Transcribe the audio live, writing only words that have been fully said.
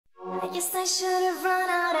Guess I should have run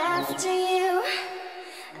out after you.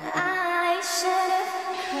 I should have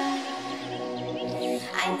cried.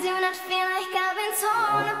 I do not feel like I've been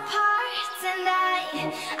torn apart,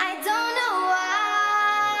 and I don't know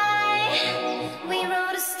why. We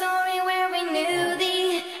wrote a story where we knew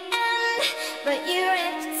the end, but you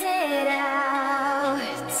ripped it out.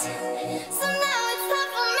 So now it's time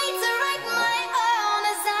for me to write my own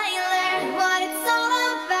as I learn what it's all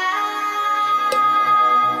about.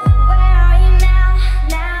 Where are you now,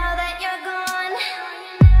 now that you're gone?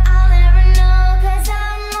 I'll never know, 'cause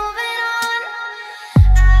I'm moving on.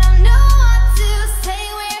 I don't know what to say,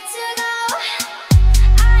 where to go.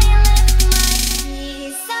 I left my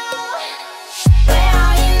keys, so where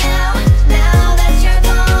are you now, now that you're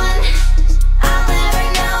gone? I'll never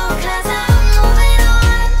know, 'cause I'm moving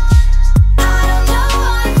on. I don't know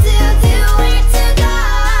what to do, where to go.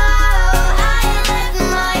 I left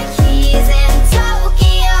my keys in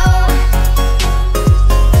Tokyo.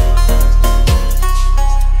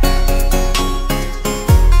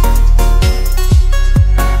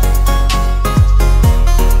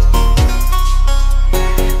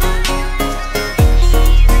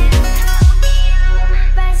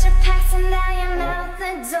 Bags are packed and I am out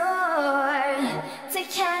the door to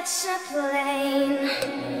catch a plane.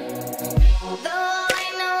 Though I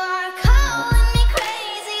know are calling me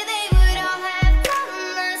crazy, they would all have done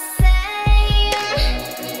the same.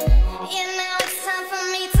 Yeah, now it's time for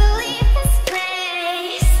me to leave this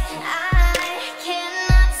place. I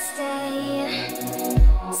cannot stay.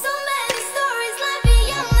 So many stories lie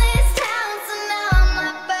beyond this town, so now I'm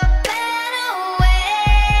up a better way.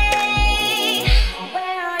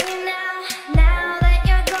 Where are you now, now that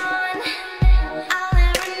you're gone? I'll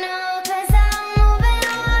never know, 'cause I'm moving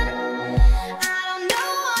on. I don't know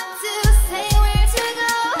what to say, where to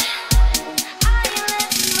go. I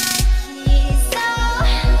left my keys, so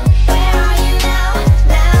where are you now,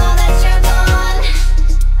 now that you're gone?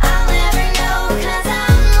 I'll never know, 'cause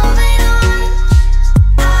I'm moving on.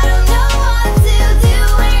 I don't know what to do,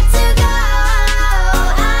 where to go.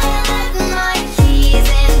 I left my keys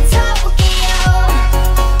in Tokyo.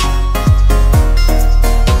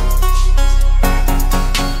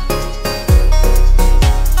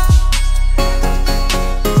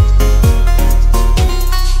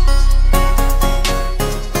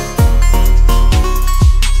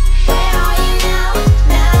 Where are you now,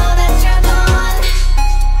 now that you're gone?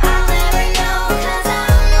 I'll never know, 'cause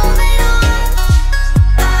I'm moving on.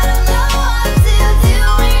 I don't know what to do,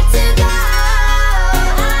 where to go.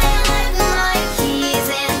 I left my keys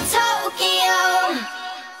in Tokyo.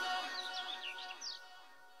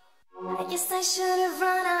 I guess I should have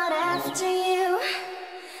run out after you.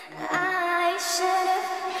 I should have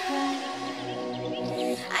cried.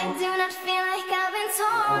 I do not feel like I've been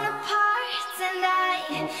torn apart, and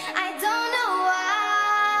I don't know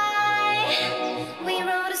why. We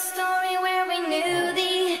wrote a story where we knew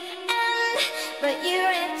the end, but you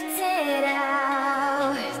ripped it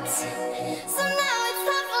out. So now it's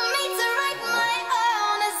time for me to write my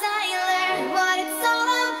own as I learn what it's all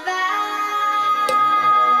about.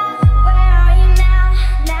 Where are you now,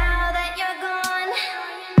 now that you're gone?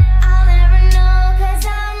 I'll never know, 'cause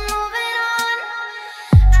I'm moving on.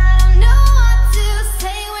 I don't know what to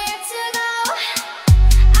say, where to go.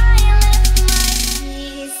 I left my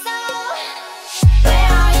keys, so where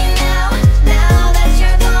are you now, now that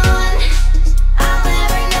you're gone? I'll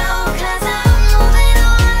never know, 'cause I'm moving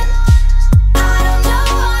on. I don't know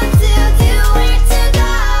what to do, where to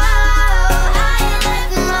go. I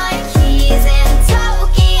left my keys in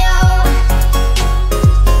Tokyo.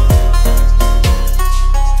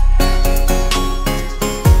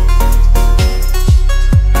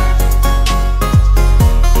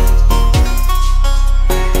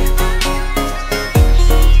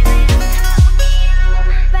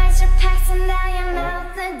 Bags are packed and I am out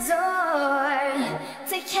the door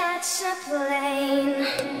to catch a plane.